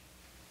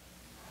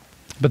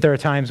 But there are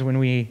times when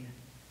we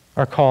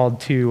are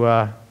called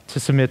to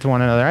submit to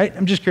one another.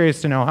 I'm just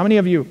curious to know, how many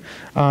of you,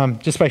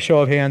 just by show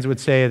of hands, would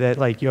say that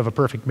like you have a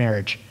perfect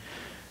marriage?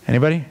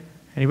 Anybody?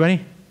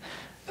 Anybody?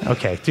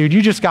 Okay, dude,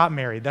 you just got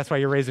married. That's why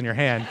you're raising your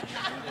hand.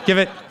 Give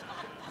it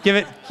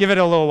a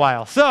little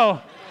while.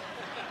 So,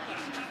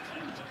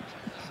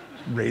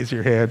 raise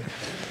your hand.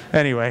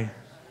 Anyway,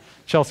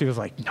 Chelsea was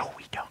like, no,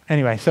 we don't.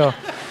 Anyway, so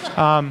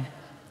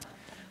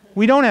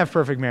we don't have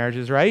perfect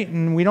marriages, right?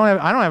 And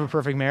I don't have a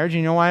perfect marriage.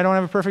 You know why I don't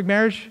have a perfect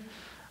marriage?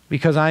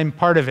 Because I'm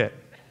part of it.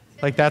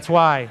 Like, that's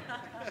why.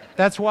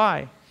 That's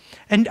why.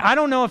 And I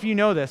don't know if you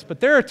know this, but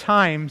there are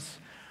times,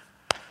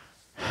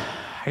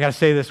 I got to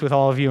say this with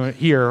all of you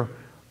here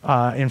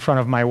in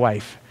front of my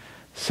wife,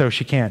 so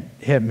she can't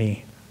hit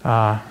me.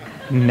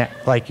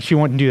 Like, she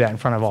wouldn't do that in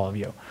front of all of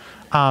you.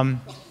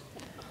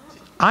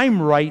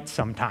 I'm right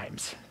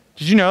sometimes.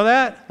 Did you know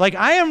that? Like,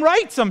 I am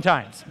right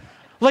sometimes.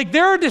 Like,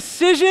 there are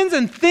decisions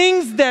and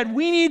things that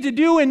we need to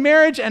do in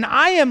marriage, and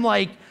I am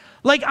like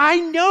I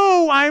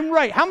know I'm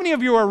right. How many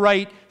of you are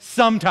right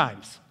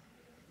sometimes?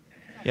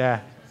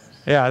 Yeah,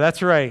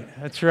 that's right.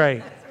 That's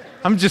right.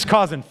 I'm just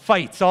causing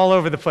fights all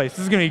over the place. This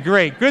is going to be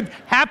great. Good,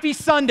 happy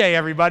Sunday,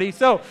 everybody.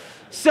 So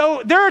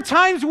there are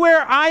times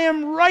where I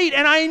am right,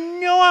 and I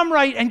know I'm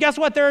right. And guess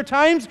what? There are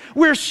times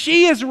where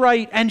she is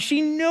right, and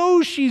she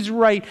knows she's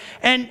right.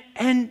 And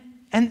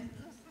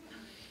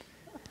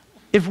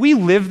if we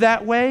live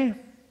that way,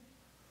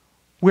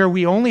 where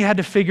we only had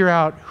to figure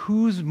out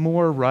who's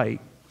more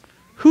right,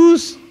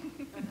 who's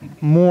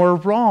more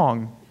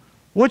wrong,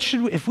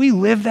 if we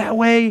live that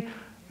way,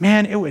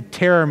 man, it would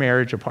tear our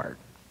marriage apart.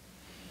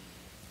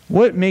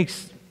 What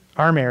makes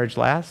our marriage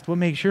last, what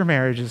makes your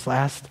marriages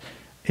last,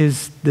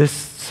 is this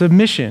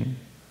submission,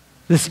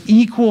 this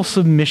equal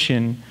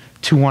submission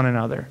to one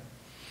another.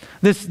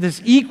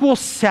 This equal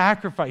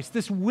sacrifice,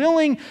 this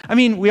willing, I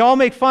mean, we all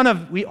make fun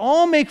of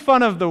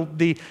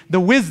the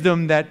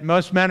wisdom that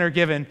most men are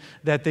given,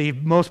 that the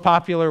most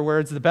popular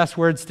words, the best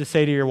words to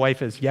say to your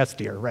wife is, yes,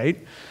 dear,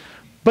 right?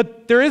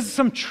 But there is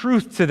some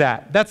truth to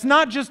that. That's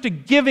not just a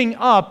giving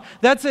up.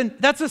 That's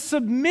a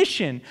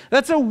submission.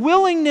 That's a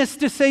willingness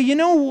to say, you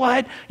know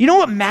what? You know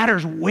what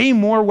matters way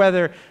more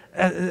whether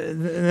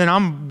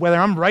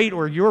I'm right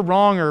or you're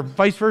wrong or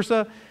vice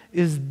versa,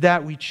 is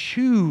that we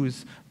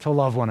choose to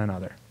love one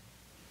another.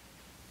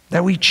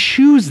 That we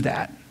choose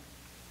that.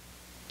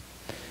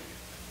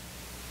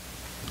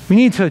 We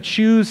need to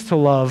choose to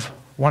love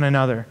one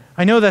another.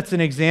 I know that's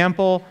an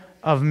example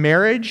of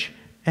marriage,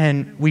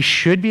 and we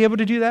should be able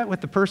to do that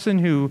with the person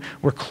who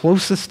we're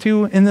closest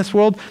to in this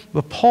world.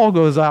 But Paul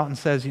goes out and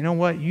says, you know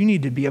what? You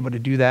need to be able to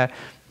do that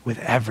with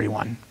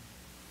everyone.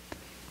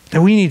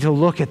 That we need to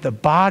look at the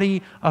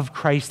body of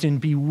Christ and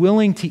be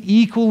willing to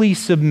equally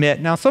submit.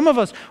 Now, some of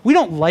us, we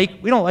don't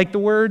like the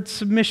word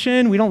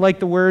submission. We don't like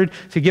the word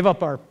to give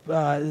up our,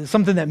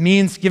 something that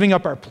means giving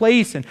up our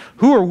place. And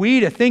who are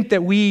we to think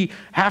that we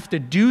have to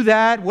do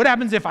that? What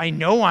happens if I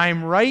know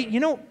I'm right?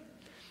 You know,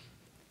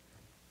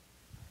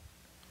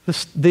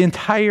 the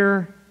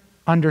entire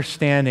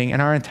understanding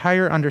and our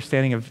entire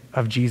understanding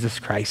of Jesus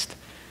Christ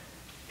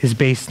is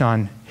based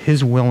on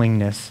his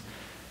willingness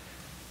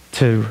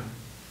to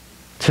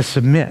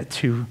submit,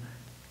 to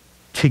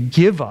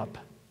give up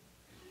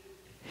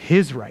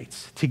his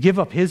rights, to give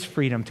up his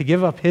freedom, to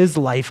give up his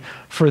life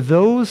for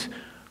those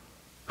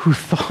who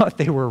thought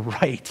they were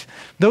right,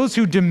 those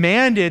who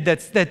demanded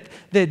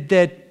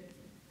that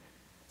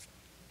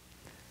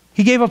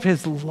he gave up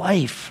his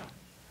life,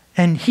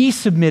 and he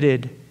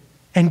submitted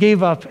and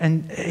gave up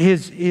and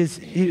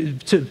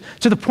to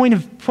the point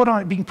of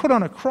being put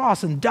on a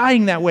cross and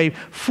dying that way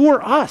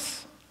for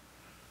us.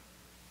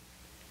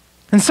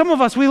 And some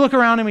of us, we look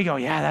around and we go,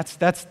 yeah,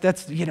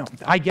 that's you know,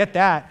 I get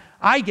that.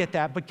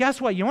 But guess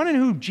what? You want to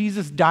know who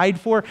Jesus died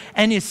for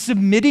and is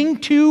submitting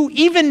to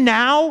even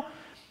now?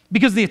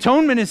 Because the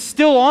atonement is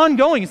still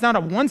ongoing. It's not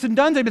a once and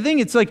done type of thing.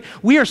 It's like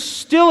we are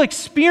still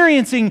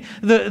experiencing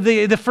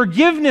the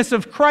forgiveness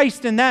of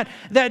Christ, and that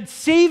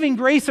saving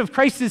grace of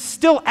Christ is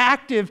still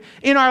active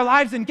in our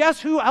lives. And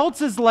guess who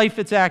else's life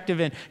it's active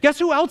in? Guess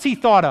who else he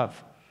thought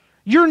of?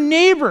 Your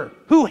neighbor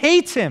who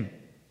hates him.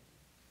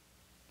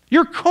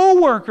 Your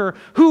coworker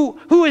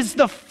who is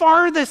the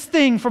farthest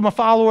thing from a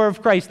follower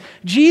of Christ.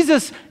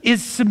 Jesus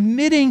is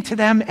submitting to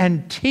them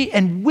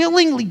and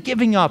willingly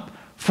giving up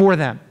for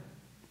them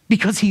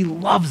because he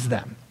loves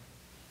them.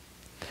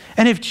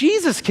 And if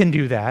Jesus can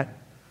do that,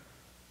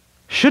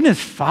 shouldn't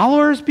his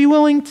followers be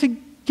willing to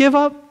give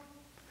up?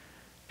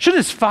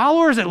 Shouldn't his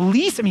followers at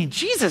least,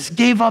 Jesus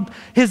gave up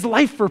his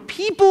life for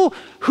people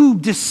who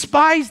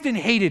despised and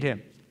hated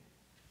him.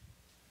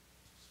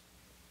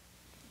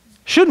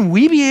 Shouldn't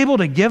we be able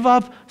to give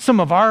up some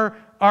of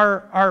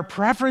our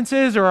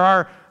preferences,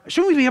 or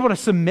shouldn't we be able to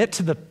submit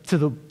to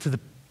the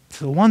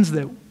ones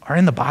that are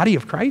in the body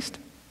of Christ?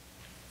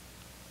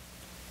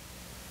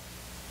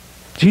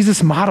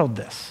 Jesus modeled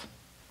this.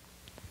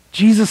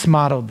 Jesus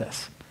modeled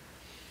this.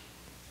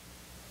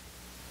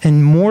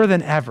 And more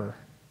than ever,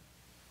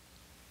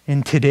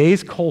 in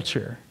today's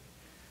culture,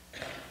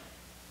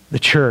 the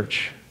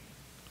church,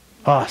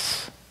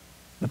 us,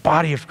 the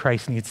body of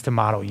Christ needs to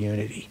model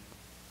unity.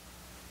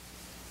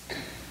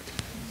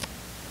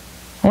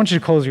 I want you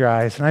to close your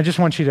eyes, and I just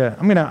want you to,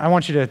 I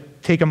want you to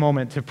take a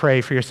moment to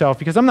pray for yourself,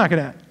 because I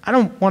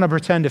don't want to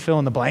pretend to fill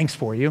in the blanks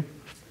for you.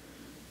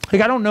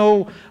 Like, I don't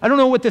know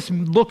what this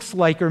looks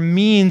like or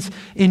means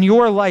in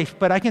your life,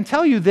 but I can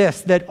tell you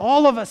this, that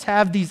all of us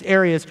have these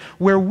areas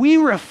where we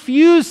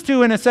refuse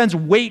to, in a sense,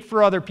 wait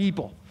for other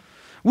people.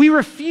 We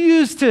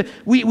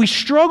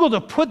struggle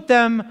to put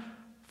them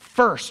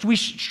first. We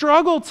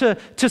struggle to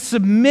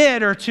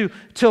submit or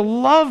to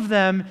love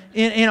them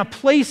in a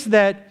place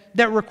that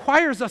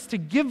requires us to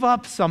give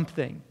up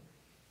something.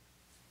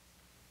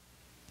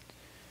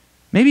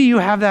 Maybe you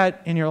have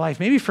that in your life.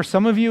 Maybe for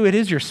some of you, it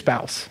is your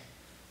spouse.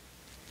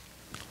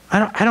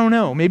 I don't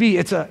know. Maybe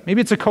it's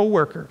a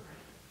coworker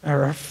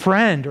or a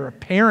friend or a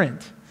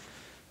parent.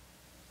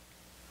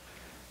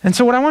 And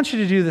so what I want you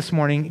to do this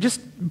morning, just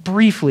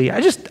briefly,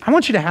 I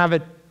want you to have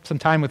some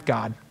time with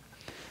God.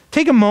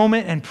 Take a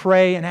moment and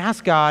pray and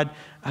ask God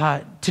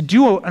to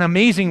do an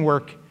amazing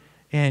work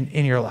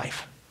in your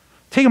life.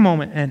 Take a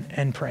moment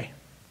and pray.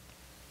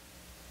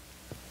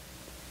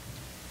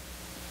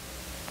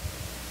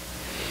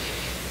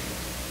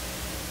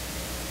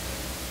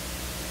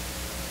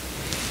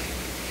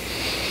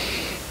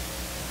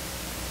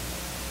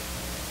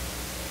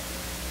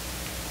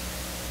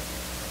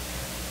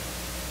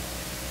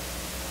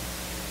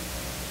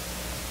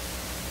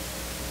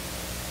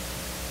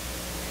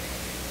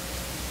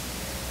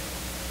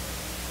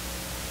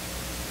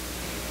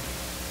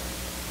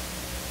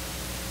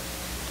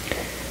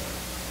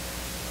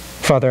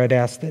 Father, I'd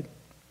ask that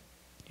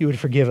you would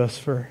forgive us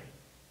for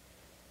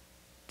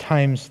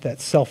times that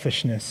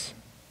selfishness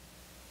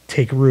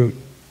take root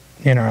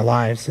in our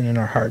lives and in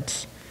our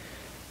hearts.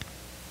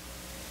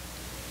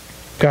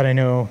 God, I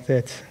know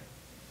that,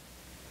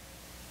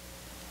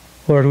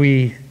 Lord,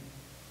 we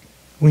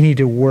need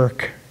to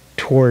work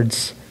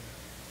towards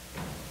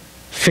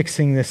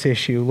fixing this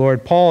issue.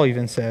 Lord, Paul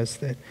even says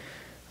that,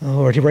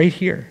 Lord, right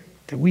here,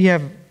 that we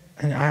have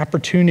an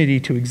opportunity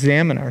to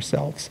examine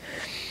ourselves.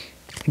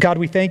 God,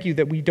 we thank you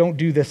that we don't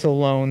do this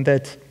alone,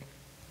 that,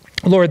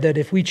 Lord, that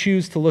if we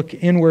choose to look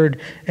inward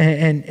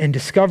and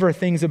discover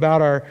things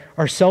about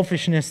our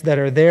selfishness that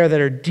are there, that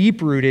are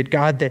deep-rooted,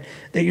 God, that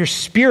your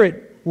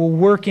Spirit will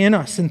work in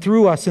us and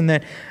through us, and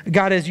that,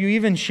 God, as you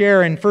even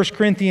share in 1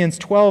 Corinthians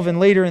 12 and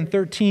later in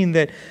 13,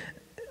 that,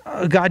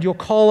 God, you'll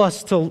call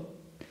us to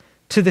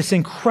this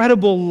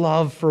incredible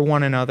love for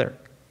one another.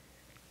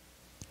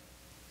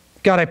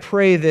 God, I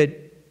pray that,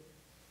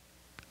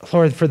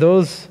 Lord, for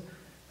those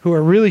who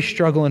are really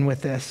struggling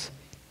with this,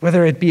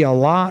 whether it be a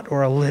lot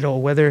or a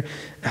little, whether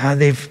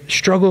they've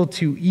struggled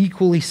to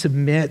equally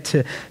submit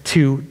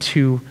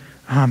to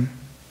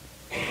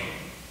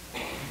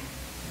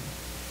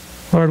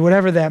Lord,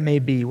 whatever that may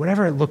be,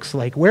 whatever it looks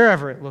like,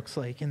 wherever it looks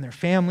like, in their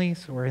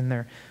families or in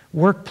their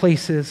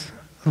workplaces,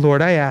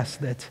 Lord, I ask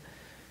that,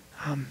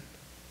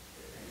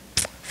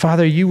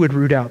 Father, you would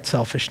root out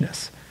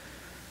selfishness.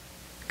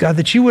 God,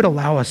 that you would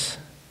allow us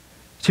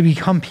to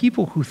become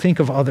people who think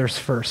of others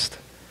first.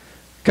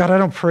 God, I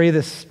don't pray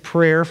this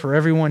prayer for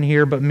everyone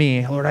here but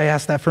me. Lord, I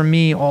ask that for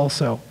me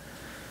also.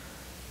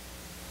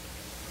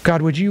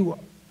 God, would you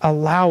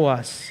allow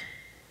us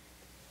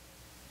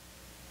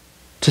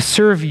to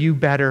serve you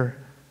better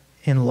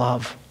in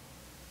love?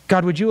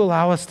 God, would you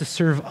allow us to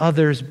serve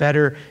others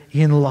better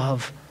in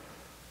love?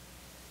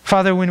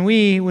 Father, when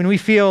we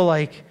feel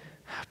like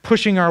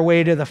pushing our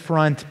way to the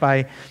front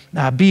by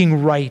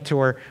being right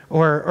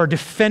or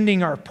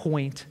defending our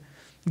point,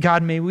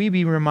 God, may we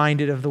be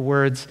reminded of the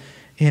words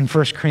in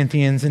 1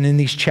 Corinthians and in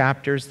these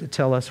chapters that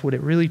tell us what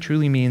it really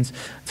truly means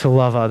to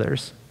love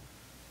others.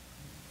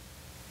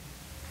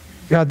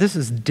 God, this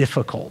is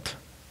difficult.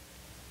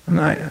 I'm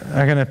not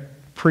going to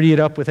pretty it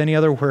up with any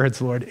other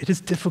words, Lord. It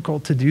is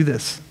difficult to do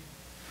this.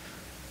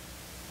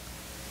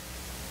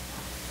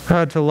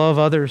 God, to love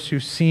others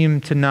who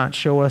seem to not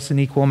show us an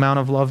equal amount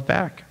of love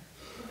back.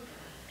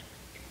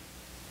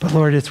 But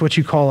Lord, it's what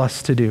you call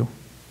us to do.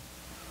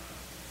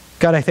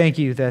 God, I thank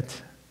you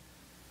that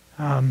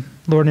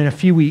Lord, in a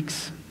few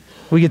weeks,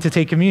 we get to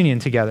take communion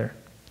together.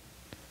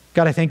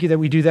 God, I thank you that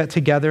we do that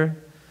together.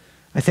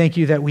 I thank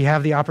you that we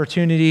have the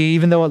opportunity,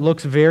 even though it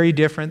looks very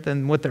different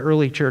than what the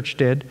early church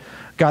did,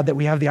 God, that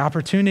we have the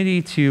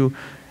opportunity to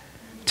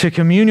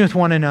commune with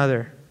one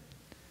another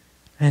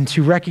and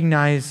to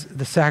recognize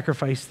the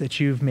sacrifice that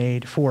you've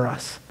made for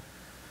us.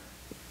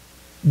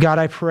 God,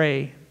 I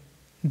pray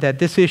that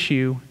this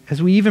issue,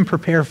 as we even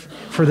prepare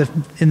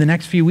in the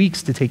next few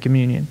weeks to take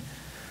communion,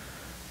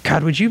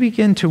 God, would you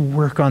begin to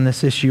work on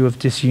this issue of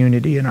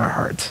disunity in our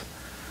hearts?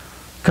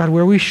 God,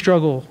 where we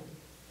struggle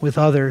with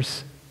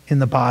others in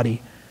the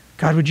body,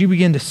 God, would you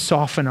begin to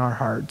soften our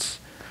hearts?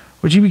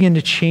 Would you begin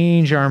to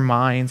change our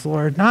minds,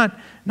 Lord? Not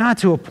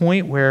to a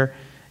point where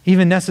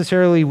even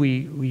necessarily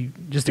we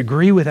just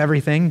agree with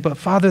everything, but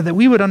Father, that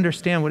we would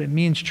understand what it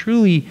means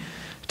truly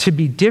to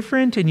be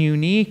different and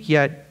unique,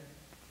 yet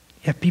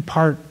be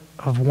part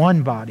of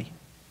one body.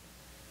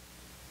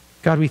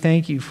 God, we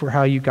thank you for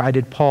how you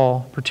guided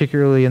Paul,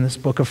 particularly in this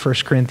book of 1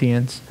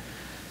 Corinthians.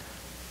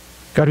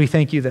 God, we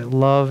thank you that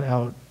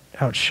love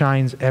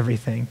outshines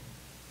everything.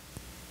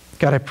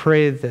 God, I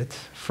pray that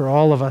for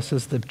all of us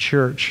as the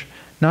church,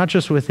 not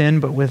just within,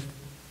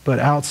 but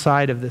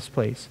outside of this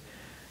place,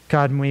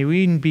 God, may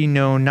we be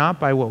known not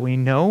by what we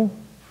know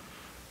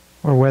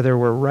or whether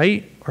we're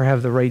right or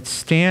have the right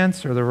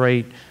stance or the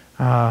right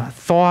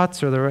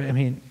thoughts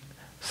or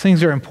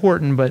things are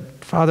important,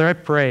 but Father, I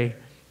pray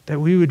that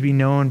we would be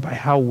known by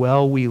how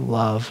well we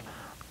love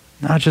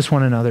not just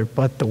one another,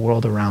 but the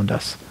world around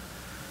us.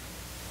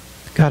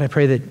 God, I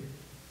pray that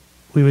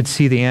we would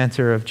see the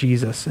answer of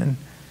Jesus and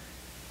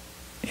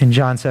in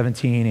John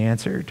 17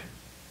 answered.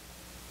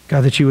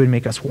 God, that you would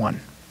make us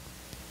one.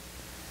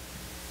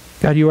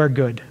 God, you are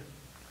good,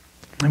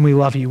 and we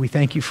love you. We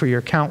thank you for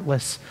your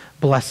countless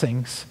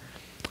blessings,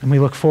 and we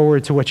look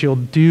forward to what you'll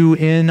do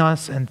in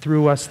us and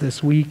through us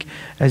this week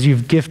as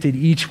you've gifted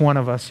each one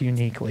of us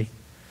uniquely.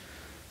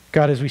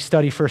 God, as we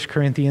study 1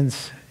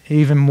 Corinthians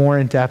even more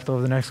in depth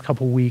over the next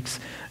couple weeks,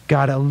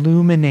 God,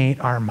 illuminate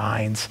our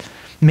minds.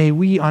 May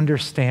we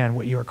understand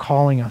what you are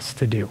calling us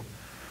to do.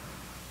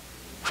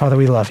 Father,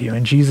 we love you.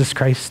 In Jesus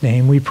Christ's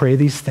name, we pray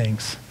these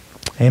things.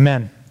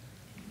 Amen.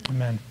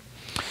 Amen.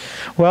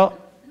 Well,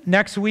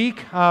 next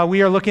week,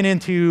 we are looking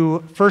into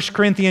 1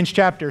 Corinthians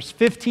chapters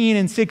 15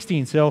 and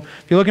 16. So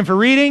if you're looking for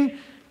reading,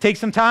 take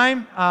some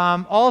time.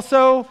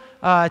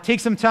 Take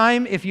some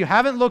time. If you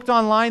haven't looked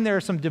online, there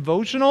are some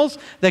devotionals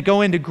that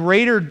go into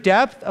greater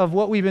depth of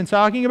what we've been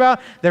talking about.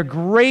 They're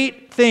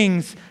great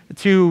things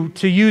to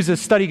use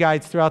as study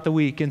guides throughout the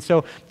week. And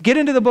so get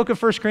into the book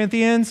of 1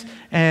 Corinthians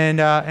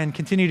and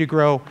continue to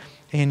grow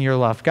in your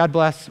love. God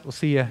bless. We'll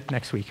see you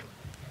next week.